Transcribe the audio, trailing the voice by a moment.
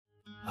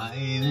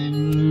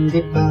Island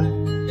goodbye,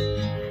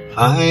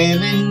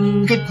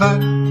 island goodbye.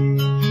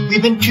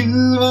 We've been too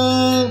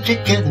long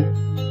together,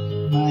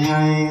 my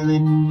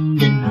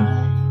island and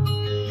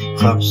I.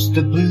 Cross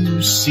the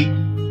blue sea,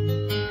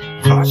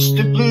 cross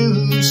the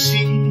blue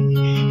sea.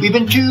 We've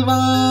been too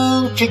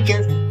long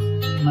together,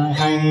 my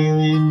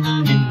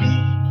island and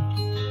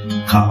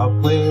me.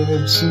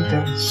 Cobwebs and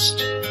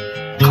dust,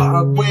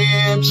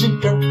 cobwebs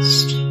and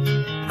dust.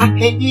 I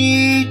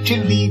hate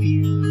to leave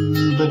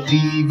you, but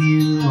leave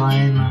you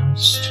I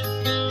must.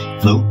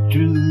 Float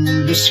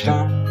through the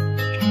sky,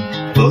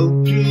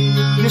 float through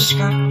the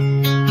sky.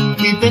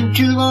 We've been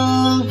too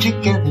long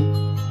together,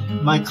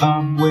 my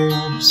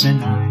cobwebs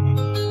and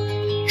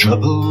I.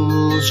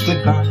 Troubles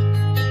goodbye,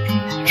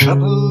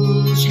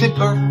 troubles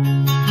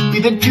goodbye.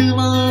 We've been too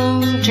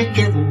long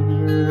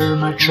together,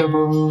 my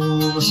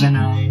troubles and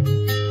I.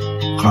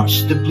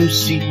 Cross the blue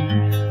sea,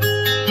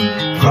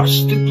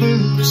 cross the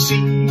blue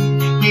sea.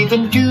 We've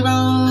been too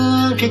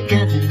long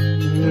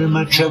together,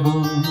 my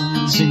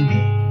troubles and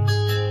me.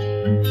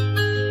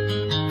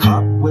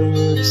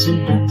 Cobwebs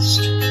and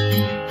dust,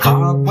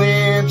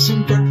 cobwebs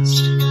and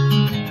dust.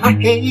 I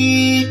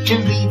hate to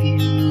leave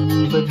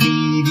you, but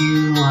leave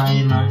you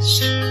I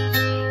must.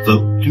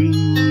 Float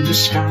through the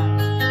sky,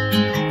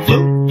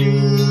 float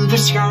through the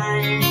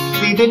sky.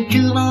 We've been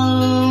too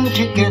long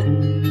together,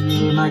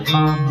 my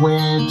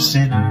cobwebs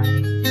and I.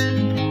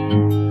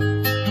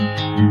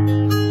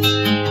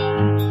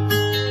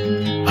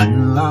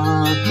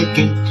 Unlock the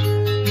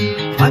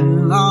gate,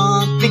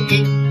 unlock the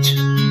gate.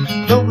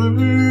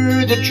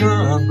 Over the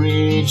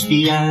drawbridge,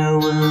 the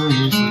hour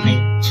is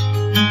late.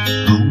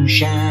 Whom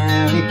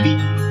shall it be?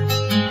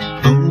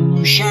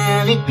 Whom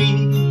shall it be?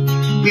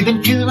 We've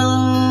been too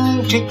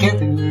long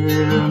together,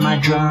 my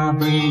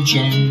drawbridge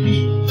and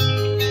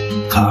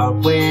me.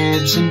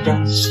 Cobwebs and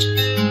dust,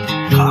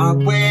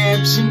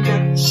 cobwebs and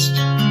dust.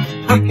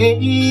 I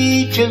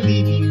hate to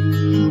leave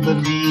you, but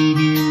leave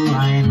you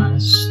I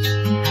must.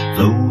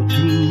 Float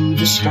through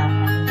the sky,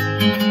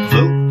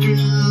 float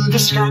through the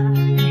sky.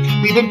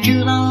 We've been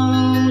too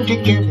long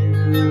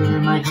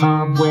together, my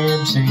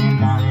cobwebs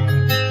and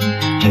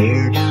I.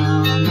 Tear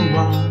down the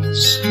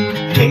walls,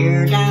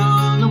 tear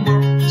down the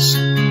walls.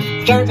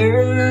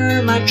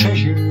 Gather my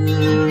treasure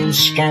and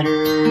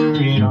scatter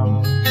it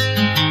all.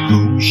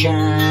 Whom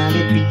shall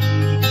it be?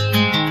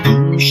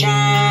 Whom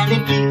shall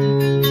it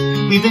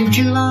be? We've been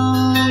too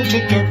long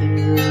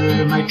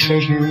together, my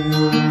treasure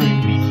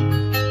and me.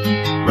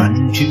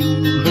 Run to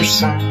her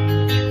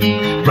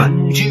side,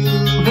 run to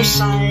her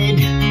side.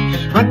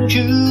 Run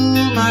to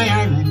my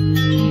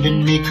island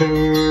and make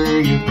her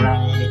your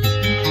bride.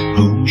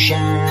 Whom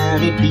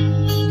shall it be?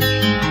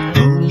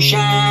 Whom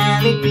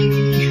shall it be?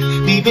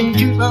 We've been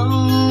too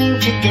long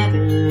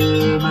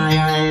together, my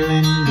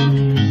island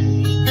and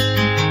me.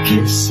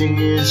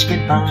 Kisses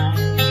goodbye,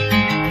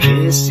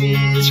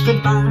 kisses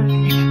goodbye.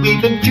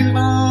 We've been too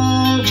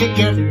long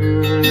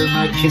together,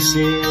 my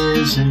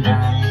kisses and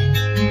I.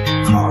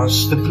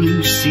 Cross the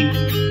blue sea,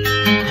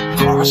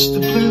 cross the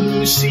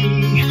blue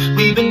sea.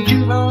 We've been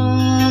too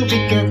long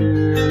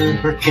together,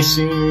 her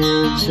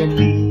kisses and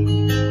me.